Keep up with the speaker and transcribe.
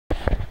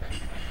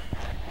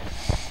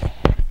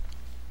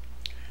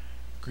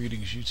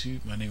Greetings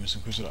YouTube, my name is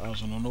Inquisitor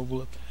Alson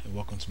Noblip, and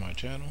welcome to my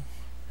channel.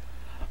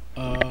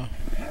 Uh,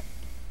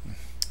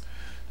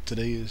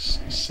 Today is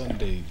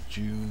Sunday,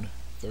 June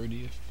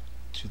 30th,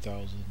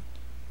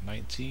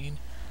 2019,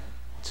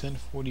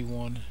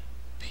 10:41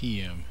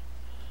 p.m.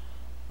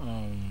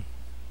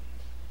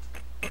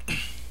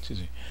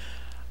 Excuse me.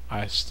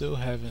 I still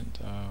haven't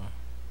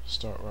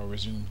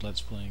resumed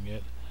Let's Playing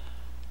yet.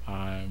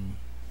 I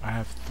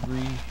have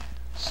three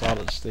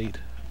solid state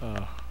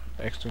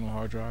external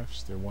hard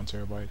drives. They're 1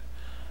 TB.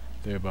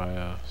 They're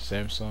by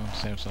Samsung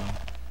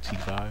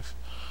T5.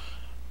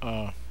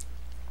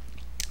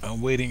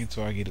 I'm waiting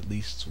until I get at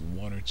least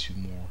one or two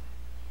more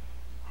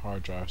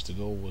hard drives. The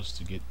goal was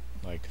to get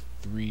like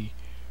three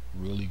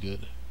really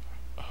good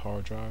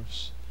hard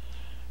drives,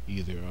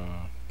 either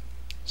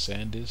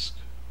SanDisk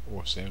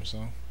or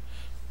Samsung,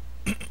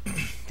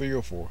 3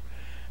 or 4,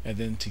 and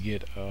then to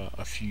get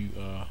a few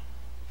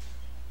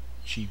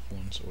cheap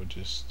ones or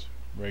just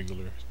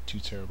regular 2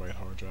 TB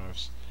hard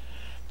drives,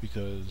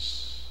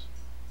 because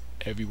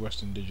every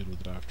Western Digital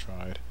that I've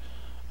tried,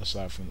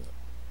 aside from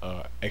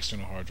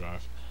external hard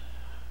drive,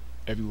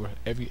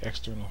 every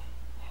external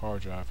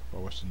hard drive by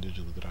Western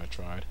Digital that I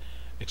tried,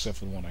 except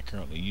for the one I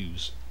currently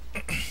use,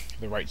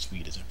 the write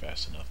speed isn't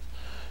fast enough.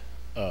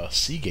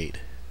 Seagate,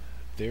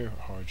 their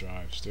hard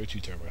drives, their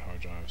 2 TB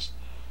hard drives,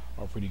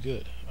 are pretty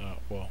good.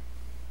 Well,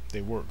 they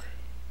work.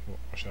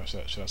 Or should I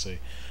say,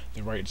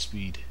 the write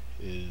speed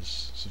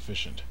is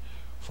sufficient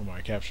for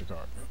my capture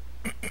card.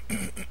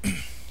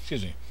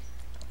 Excuse me.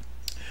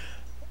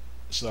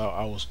 So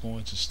I was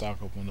going to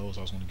stock up on those.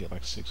 I was going to get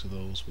like 6 of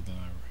those,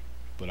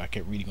 but I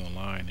kept reading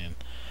online and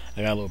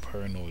I got a little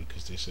paranoid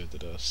because they said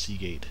that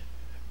Seagate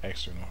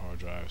external hard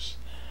drives,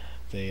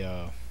 they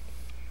have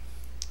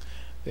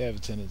a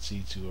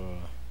tendency to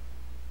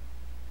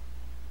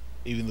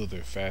even though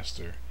they're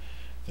faster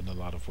than a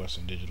lot of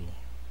Western Digital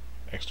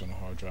external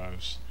hard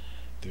drives,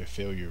 their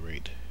failure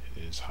rate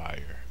is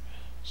higher,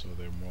 so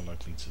they're more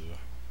likely to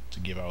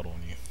give out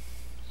on you.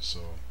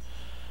 So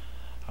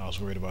I was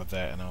worried about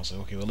that, and I was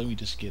like, okay, well, let me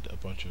just get a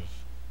bunch of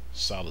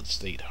solid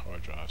state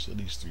hard drives, at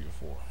least 3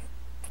 or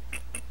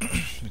 4,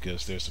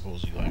 because they're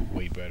supposedly like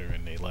way better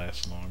and they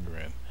last longer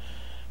and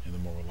they're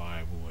more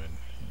reliable and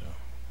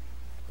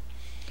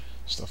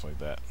stuff like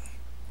that.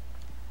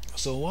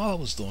 So while I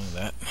was doing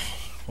that,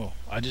 well,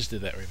 I just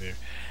did that right there,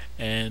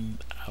 and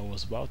I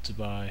was about to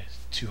buy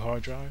 2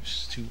 hard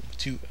drives,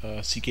 two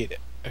Seagate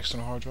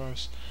external hard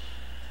drives,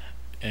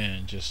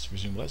 and just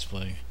resume Let's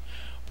Playing.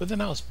 But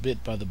then I was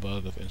bit by the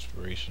bug of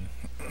inspiration,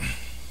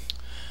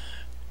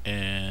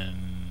 and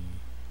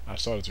I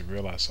started to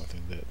realize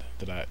something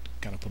that I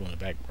kind of put on the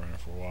back burner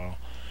for a while,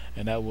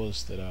 and that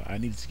was that I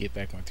needed to get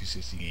back my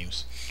 360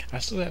 games. I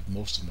still have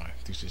most of my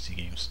 360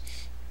 games.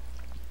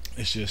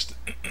 It's just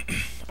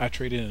I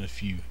traded in a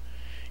few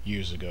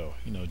years ago,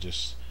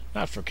 just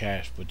not for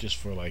cash, but just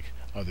for like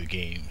other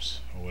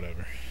games or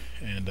whatever.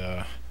 And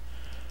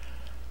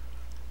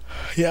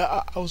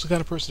yeah, I was the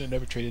kind of person that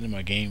never traded in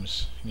my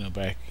games,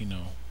 back,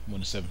 when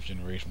the 7th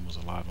generation was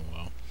alive and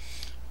well,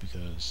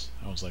 because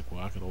I was like, well,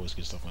 I could always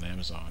get stuff on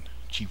Amazon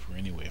cheaper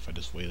anyway if I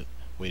just wait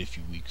a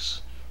few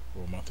weeks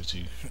or a month or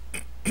two.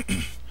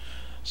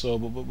 So,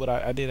 but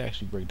I did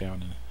actually break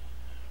down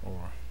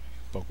or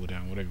buckle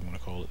down, whatever you want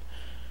to call it,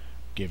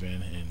 give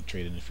in and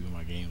trade in a few of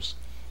my games.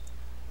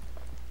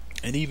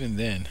 And even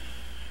then,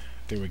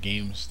 there were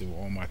games that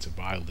were on my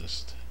to-buy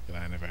list that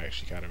I never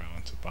actually got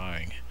around to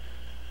buying.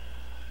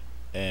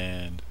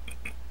 And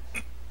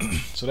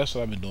so that's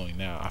what I've been doing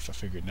now. I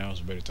figured now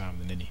is a better time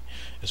than any,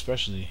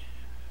 especially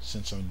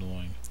since I'm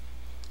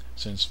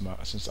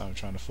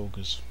trying to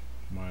focus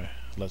my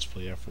Let's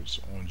Play efforts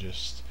on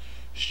just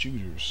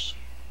shooters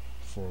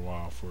for a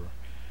while, for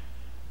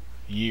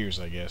years,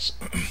 I guess.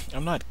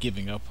 I'm not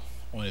giving up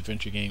on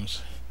adventure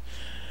games.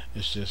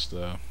 It's just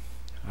I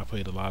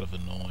played a lot of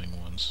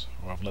annoying ones,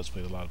 or I've Let's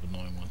Played a lot of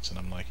annoying ones, and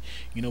I'm like,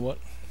 you know what?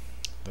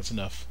 That's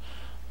enough.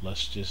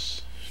 Let's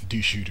just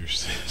do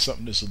shooters.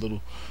 Something that's a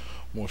little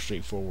more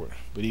straightforward.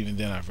 But even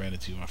then, I've ran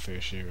into my fair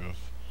share of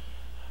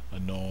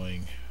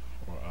annoying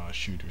or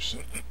shooters,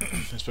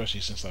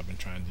 especially since I've been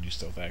trying to do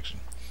stealth action.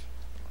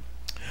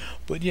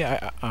 But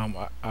yeah,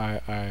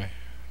 I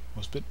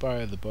was bit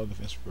by the bug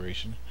of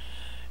inspiration,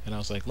 and I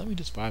was like, let me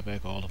just buy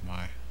back all of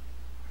my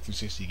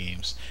 360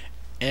 games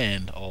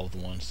and all of the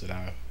ones that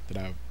I've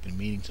been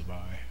meaning to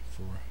buy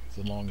for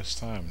the longest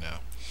time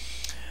now.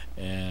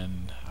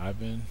 And I've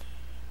been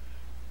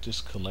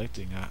just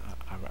collecting. I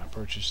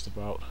purchased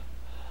about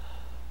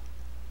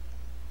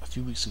a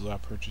few weeks ago. I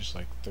purchased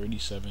like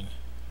 37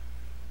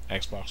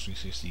 Xbox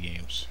 360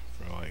 games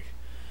for like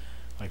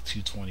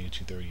 $220 or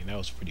 $230, and that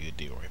was a pretty good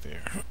deal right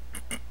there.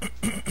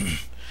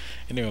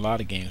 And there are a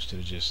lot of games that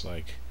are just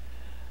like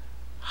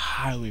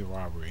highway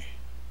robbery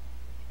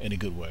in a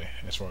good way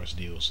as far as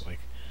deals, like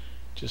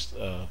just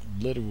a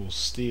literal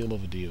steal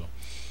of a deal.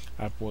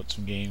 I bought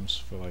some games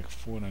for like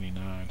 $4.99,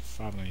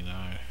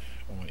 $5.99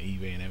 on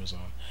eBay and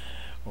Amazon,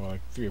 or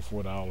like $3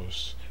 or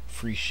 $4,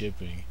 free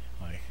shipping.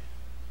 Like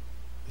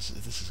this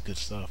is good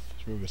stuff.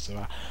 It's real good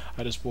stuff.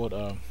 I just bought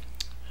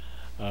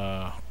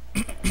uh,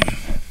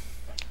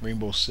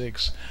 Rainbow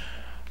Six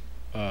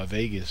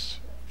Vegas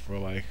for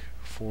like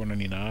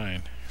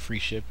 $4.99 free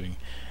shipping,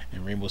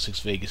 and Rainbow Six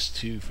Vegas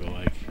 2 for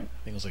like I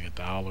think it was like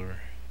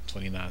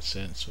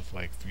 $1.29 with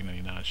like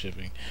 $3.99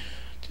 shipping.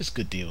 Just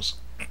good deals.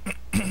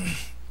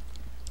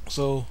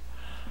 So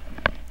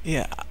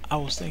yeah, I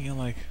was thinking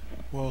like,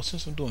 well,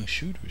 since I'm doing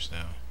shooters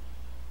now,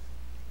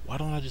 why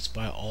don't I just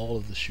buy all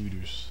of the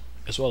shooters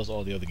as well as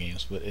all the other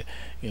games, but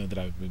that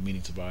I've been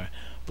meaning to buy,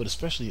 but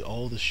especially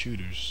all the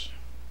shooters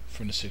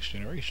from the 6th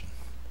generation.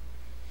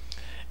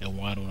 And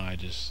why don't I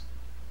just,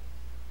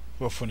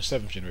 well, from the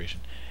 7th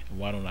generation, and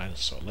why don't I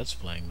just start let's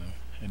playing them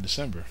in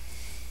December?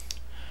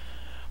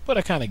 But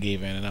I kind of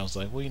gave in, and I was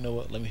like, well, you know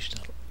what?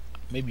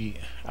 Maybe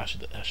I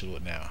should do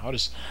it now. I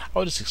was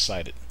just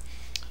excited.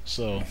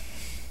 So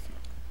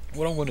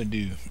what I'm going to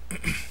do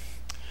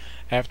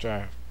after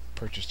I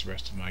purchase the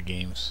rest of my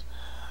games,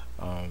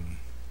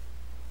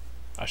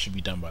 I should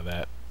be done by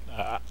that.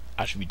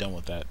 I should be done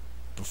with that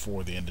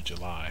before the end of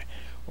July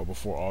or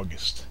before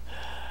August.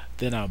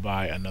 Then I'll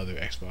buy another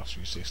Xbox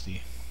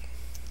 360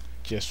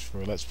 just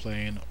for let's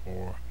playing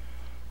or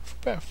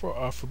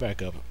for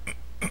backup.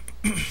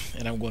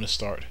 And I'm going to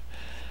start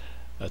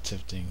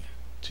attempting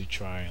to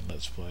try and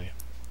let's play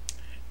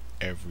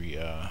every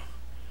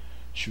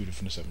shooter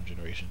from the 7th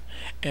generation,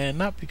 and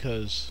not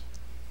because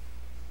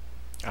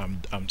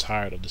I'm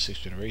tired of the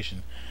 6th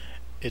generation.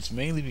 It's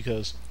mainly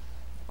because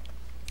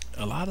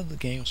a lot of the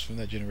games from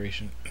that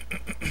generation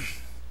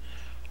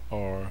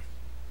are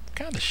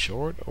kind of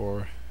short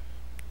or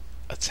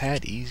a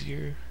tad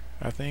easier,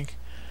 I think,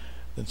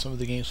 than some of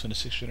the games from the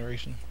 6th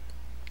generation.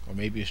 Or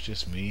maybe it's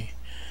just me,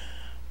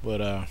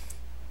 but I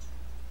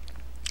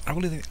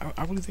really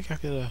think I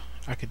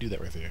could do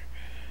that right there,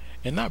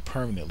 and not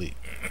permanently.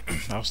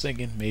 I was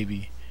thinking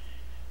maybe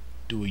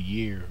do a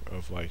year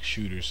of like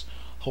shooters.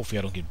 Hopefully,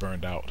 I don't get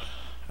burned out.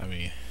 I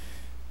mean,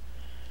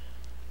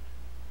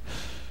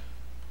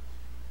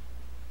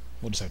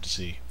 we'll just have to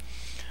see.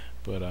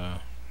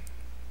 But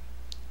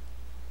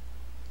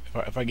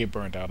if I get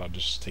burned out, I'll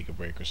just take a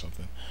break or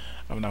something.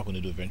 I'm not going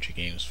to do adventure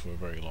games for a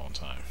very long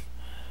time.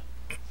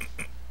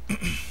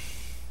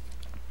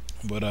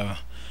 But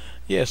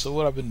yeah. So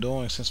what I've been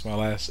doing since my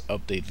last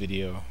update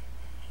video,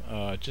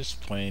 just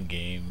playing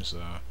games,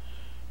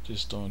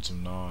 just doing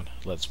some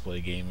non-let's play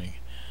gaming.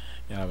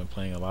 And I've been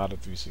playing a lot of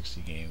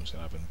 360 games,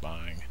 and I've been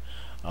buying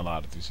a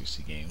lot of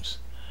 360 games.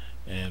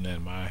 And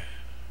then my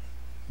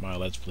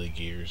let's play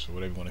gears, or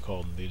whatever you want to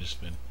call them, they just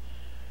been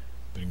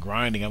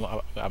grinding.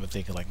 I've been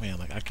thinking like, man,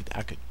 like I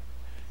could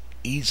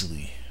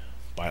easily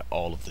buy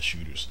all of the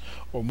shooters,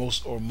 or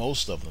most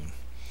of them.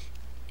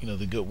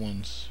 The good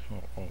ones,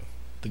 or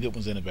the good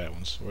ones and the bad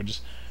ones, or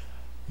just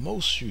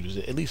most shooters.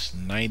 At least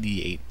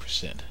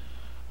 98%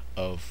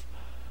 of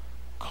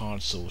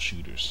console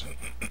shooters.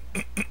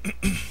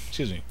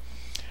 Excuse me.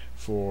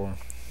 For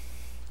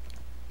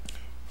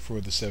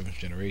the 7th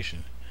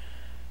generation,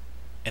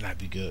 and I'd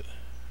be good,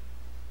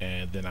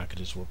 and then I could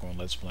just work on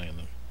let's playing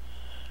them,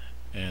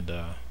 and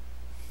I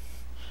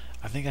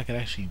think I could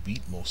actually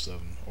beat most of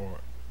them, or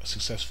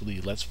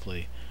successfully let's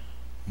play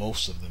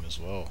most of them as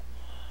well.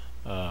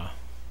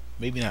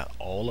 Maybe not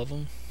all of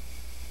them,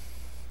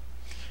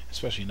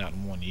 especially not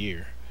in 1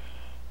 year,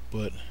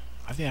 but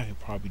I think I could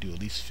probably do at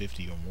least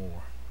 50 or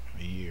more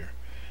a year.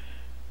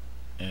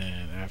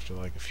 And after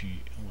like a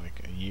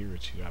year or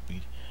two, I'll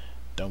be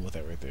done with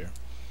that right there.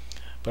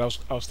 But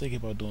I was thinking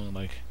about doing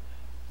like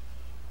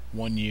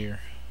 1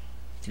 year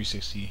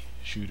 360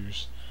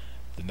 shooters,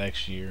 the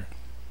next year,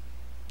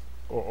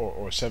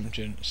 or 7th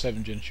gen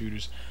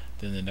shooters,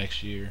 then the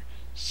next year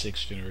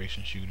 6th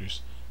generation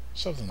shooters,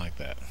 something like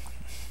that.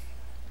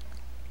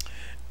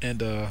 And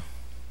that's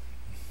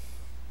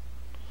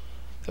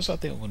what I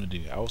think I'm going to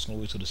do. I was going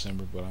to wait till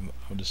December, but I'm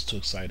just too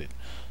excited,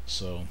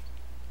 so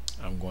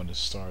I'm going to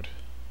start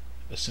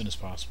as soon as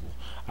possible.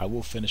 I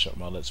will finish up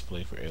my let's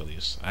play for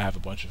Alias. I have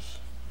a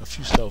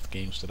few stealth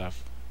games that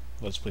I've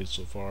let's played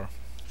so far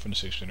from the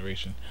 6th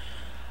generation.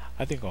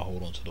 I think I'll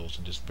hold on to those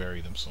and just bury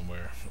them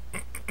somewhere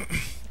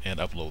and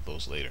upload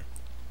those later,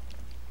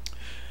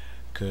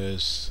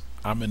 because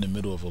I'm in the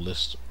middle of a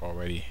list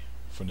already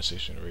from the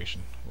 6th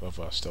generation of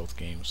stealth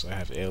games. I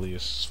have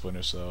Alias,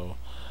 Splinter Cell,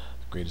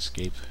 Great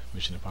Escape,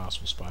 Mission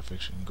Impossible, Spy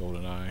Fiction,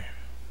 GoldenEye,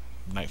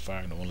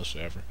 Nightfire, No One Lives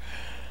Forever.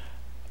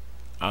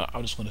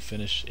 I'm just going to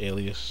finish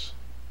Alias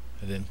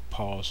and then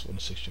pause on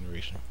the 6th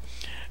generation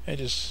and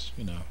just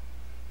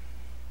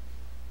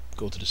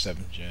go to the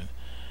 7th gen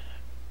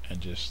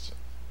and just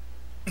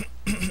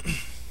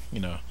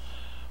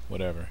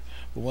whatever.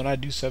 But when I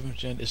do 7th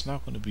gen, it's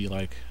not going to be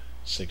like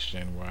 6th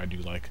gen where I do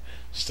like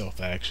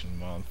stealth action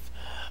month,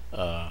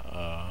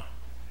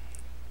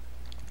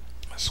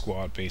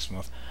 squad based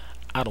month.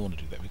 I don't want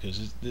to do that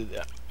because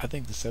I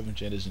think the 7th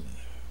gen isn't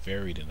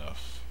varied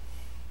enough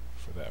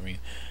for that. I mean,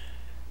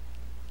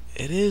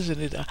 it is,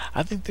 and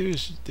I think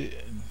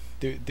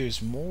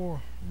there's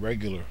more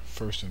regular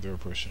first and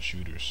third person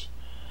shooters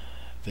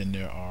than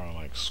there are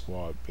like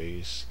squad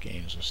based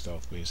games or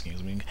stealth based games.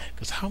 I mean,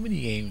 because how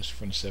many games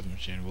from the 7th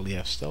gen really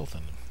have stealth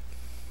in them?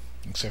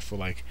 except for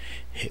like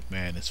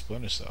Hitman and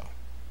Splinter Cell.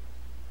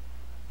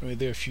 I mean,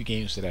 there are a few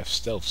games that have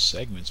stealth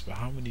segments, but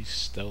how many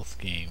stealth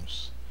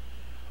games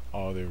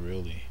are there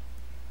really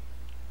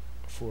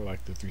for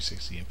like the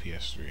 360 and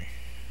PS3?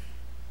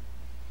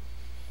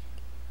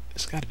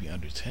 It's got to be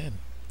under 10,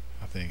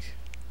 I think.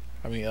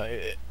 I mean,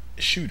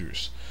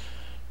 shooters.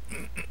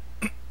 I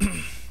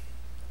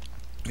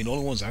mean, the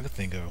only ones I could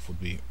think of would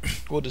be,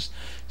 well, just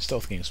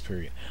stealth games,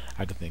 period.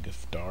 I could think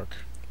of Dark,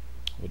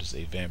 what is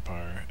a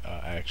vampire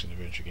action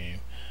adventure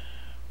game,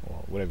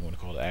 or whatever you want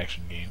to call it,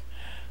 action game,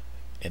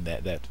 and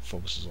that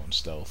focuses on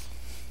stealth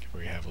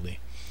very heavily.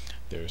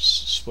 There's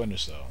Splinter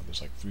Cell.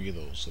 There's like 3 of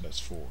those, so that's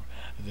 4.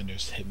 And then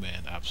there's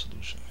Hitman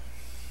Absolution.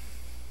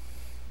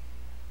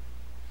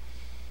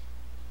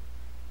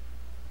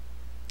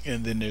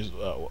 And then there's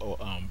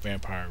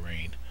Vampire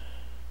Reign,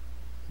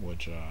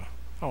 which I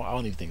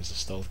don't even think it's a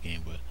stealth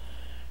game, but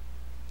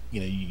you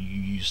know, you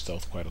use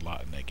stealth quite a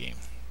lot in that game.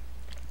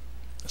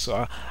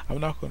 So I'm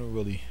not going to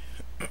really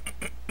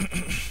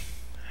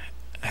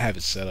have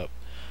it set up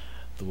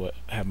the way,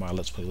 have my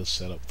Let's Play list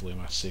set up the way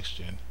my 6th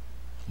gen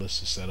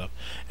list is set up.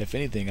 If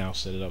anything, I'll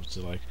set it up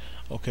to like,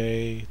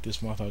 okay,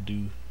 this month I'll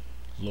do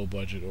low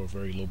budget or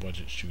very low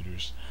budget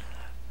shooters.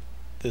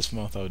 This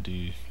month I'll do,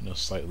 you know,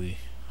 slightly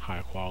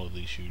high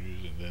quality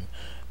shooters, and then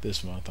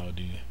this month I'll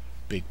do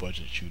big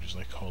budget shooters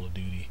like Call of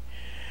Duty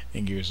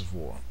and Gears of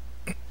War.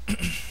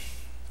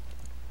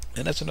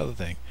 And that's another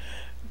thing,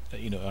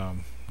 you know,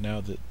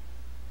 now that,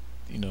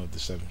 you know, the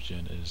 7th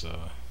gen is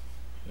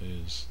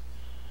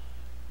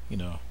you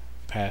know,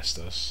 past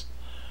us,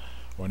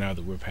 or now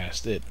that we're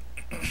past it,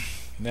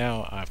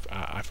 now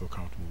I feel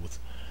comfortable with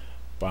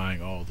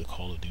buying all the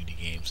Call of Duty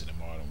games and the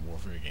Modern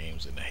Warfare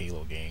games and the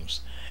Halo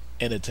games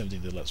and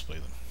attempting to Let's Play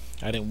them.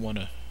 I didn't want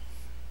to,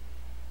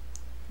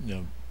 you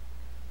know,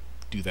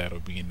 do that or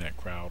be in that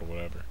crowd or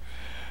whatever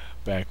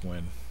back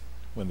when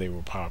they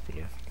were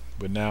popular,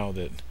 but now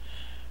that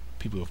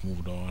people have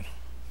moved on,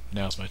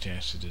 now's my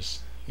chance to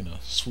just, you know,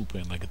 swoop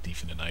in like a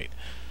thief in the night,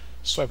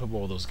 swipe up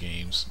all those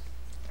games,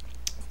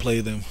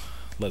 play them,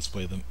 Let's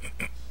Play them,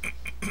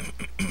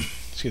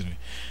 excuse me,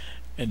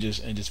 and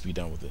just be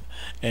done with it.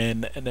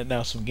 And then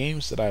now some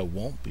games that I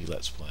won't be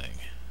Let's Playing,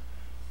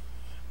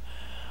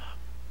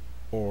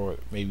 or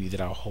maybe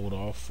that I'll hold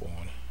off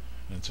on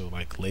until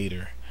like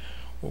later,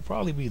 will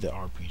probably be the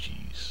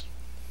RPGs,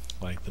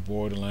 like the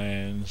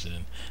Borderlands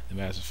and the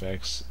Mass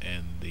Effects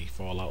and the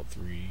Fallout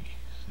 3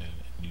 and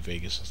New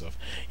Vegas and stuff.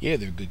 Yeah,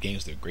 they're good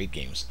games, they're great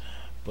games,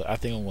 but I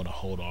think I'm going to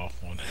hold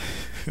off on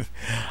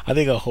I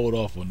think I'll hold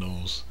off on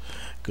those,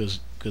 because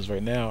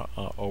right now,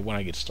 or when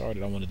I get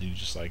started, I want to do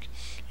just like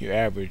your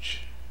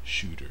average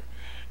shooter,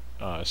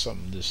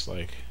 something just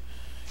like,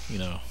 you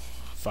know,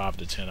 5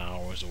 to 10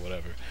 hours or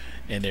whatever,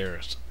 and there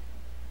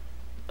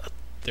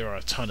are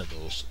a ton of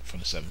those from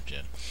the 7th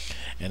gen,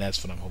 and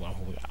that's what I'm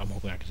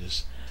hoping I can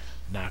just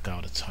knock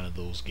out a ton of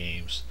those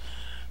games,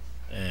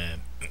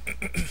 and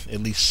at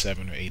least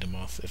 7 or 8 a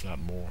month, if not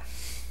more,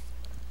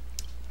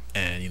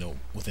 and you know,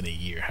 within a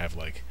year have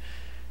like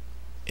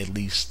at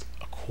least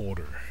a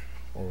quarter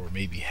or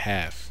maybe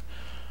half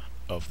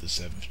of the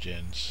 7th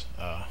gen's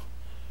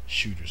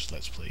shooters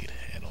Let's Played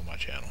and on my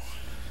channel.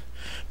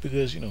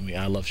 Because, you know me,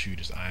 I love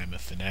shooters. I am a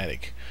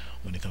fanatic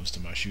when it comes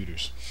to my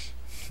shooters,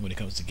 when it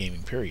comes to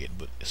gaming, period,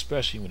 but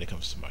especially when it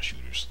comes to my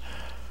shooters.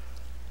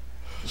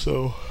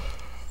 So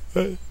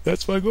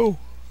that's my goal.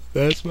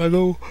 That's my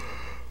goal.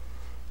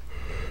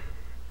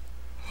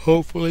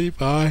 Hopefully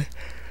by,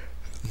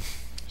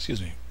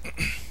 excuse me,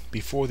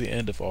 before the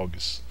end of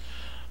August,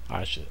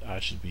 I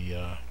should be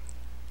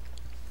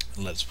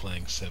Let's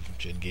Playing 7th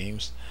gen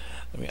games.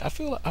 I mean, I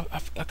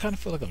kind of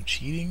feel like I'm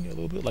cheating a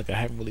little bit, like I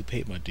haven't really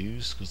paid my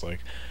dues, because like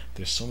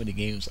there's so many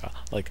games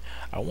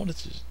I wanted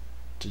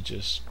to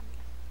just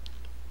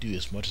do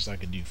as much as I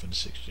can do for the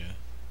 6th gen,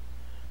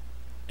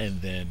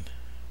 and then,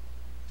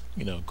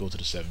 you know, go to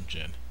the 7th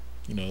gen.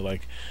 You know,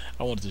 like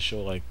I wanted to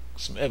show like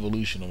some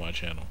evolution on my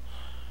channel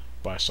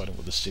by starting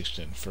with the 6th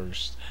gen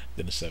first,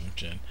 then the 7th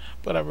gen.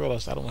 But I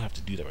realized I don't have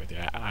to do that right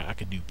there. I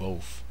could do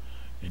both,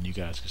 and you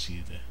guys can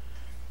see the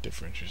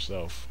difference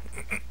yourself,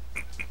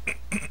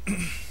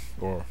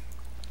 or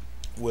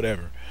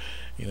whatever,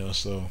 you know.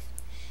 So,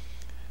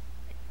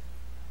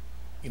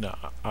 you know,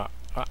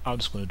 I'm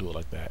just going to do it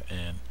like that,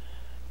 and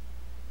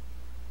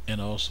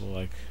also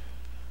like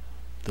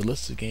the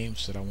list of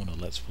games that I want to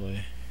Let's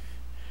Play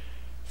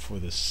for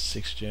the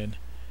 6th gen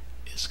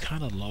is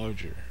kind of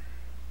larger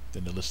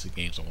than the list of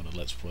games I want to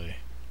Let's Play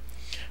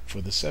for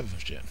the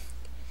 7th gen.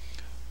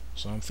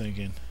 So I'm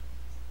thinking,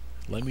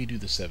 let me do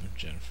the 7th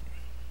gen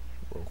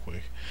real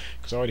quick,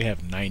 because I already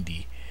have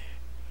 90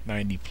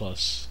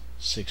 plus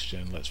 6th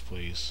gen Let's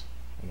Plays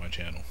on my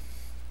channel.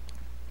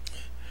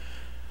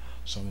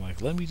 So I'm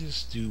like, let me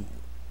just do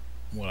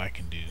what I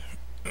can do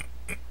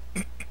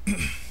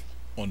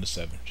on the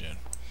 7th gen.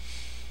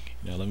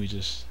 You know, let me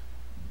just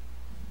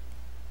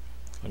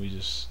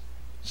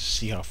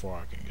see how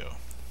far I can go,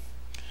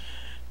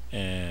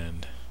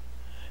 and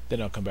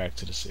then I'll come back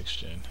to the 6th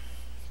gen,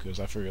 because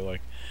I figure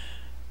like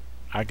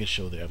I could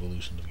show the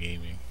evolution of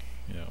gaming,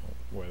 you know,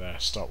 whether I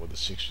start with the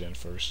 6th gen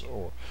first,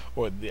 or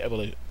the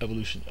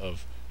evolution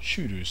of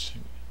shooters,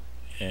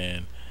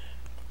 and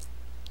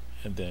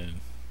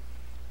then,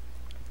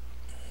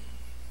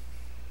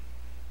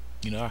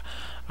 you know,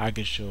 I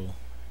could show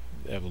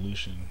the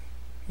evolution,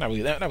 not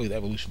really the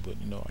evolution,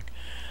 but, you know, like,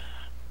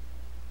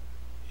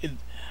 it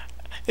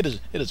it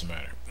doesn't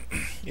matter.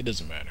 It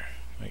doesn't matter.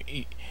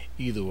 Like,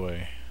 either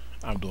way,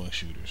 I'm doing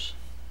shooters,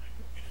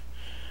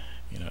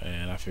 you know.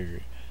 And I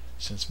figured,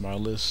 since my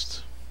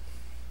list,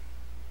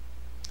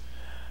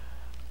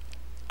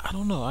 I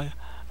don't know,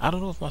 I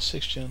don't know if my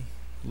 6th gen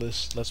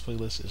let's play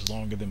list is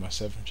longer than my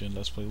 7th gen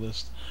let's play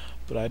list,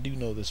 but I do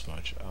know this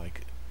much: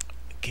 like,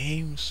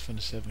 games from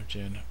the 7th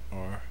gen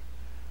are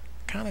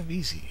kind of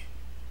easy.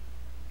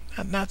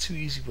 Not too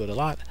easy, but a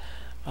lot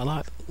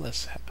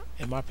less,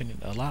 in my opinion,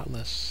 a lot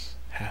less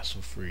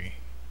hassle free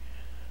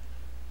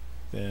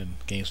than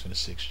games from the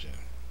 6th gen.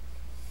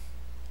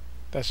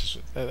 That's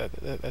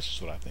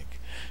just what I think,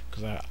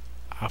 because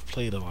I've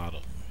played a lot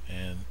of them,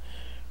 and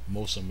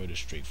most of them are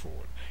just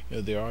straightforward. You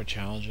know, they are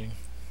challenging,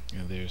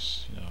 and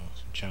there's, you know,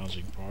 some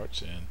challenging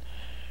parts, and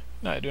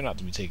they're not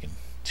to be taken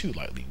too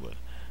lightly, but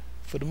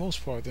for the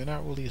most part, they're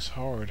not really as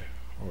hard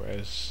or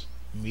as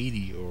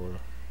meaty or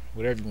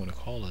whatever you want to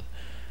call it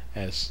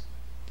as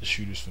the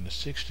shooters from the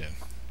 6th gen.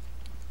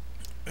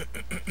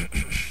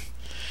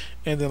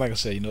 And then, like I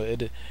said, you know,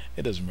 it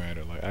doesn't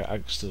matter. Like, I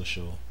can still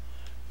show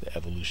the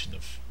evolution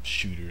of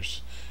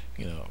shooters,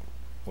 you know,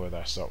 whether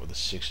I start with the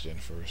 6th gen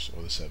first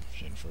or the 7th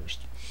gen first.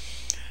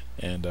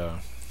 And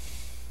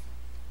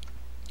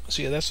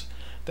so yeah, that's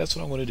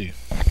what I'm gonna do.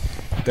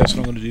 That's what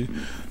I'm gonna do.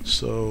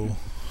 So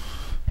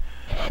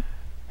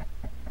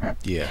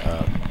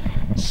yeah,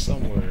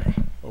 somewhere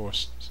or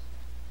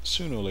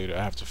sooner or later,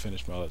 I have to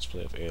finish my Let's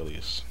Play of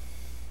Alias.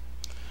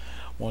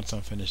 Once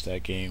I'm finished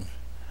that game,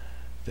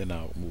 then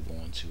I'll move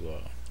on to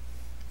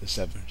the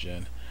 7th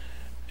gen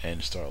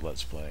and start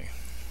Let's Playing.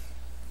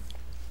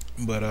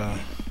 But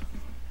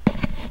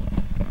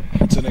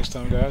until next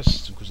time, guys,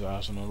 it's Inquisitor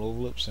Awesome on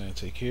Overlips, and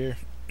take care.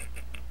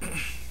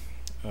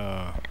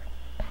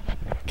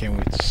 Can't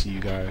wait to see you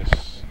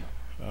guys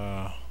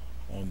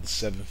on the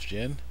 7th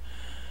gen,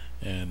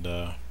 and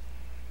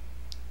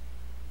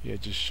yeah,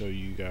 just show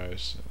you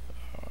guys.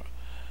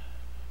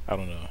 I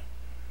don't know.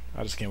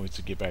 I just can't wait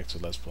to get back to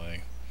Let's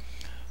Playing.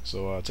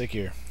 So take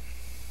care.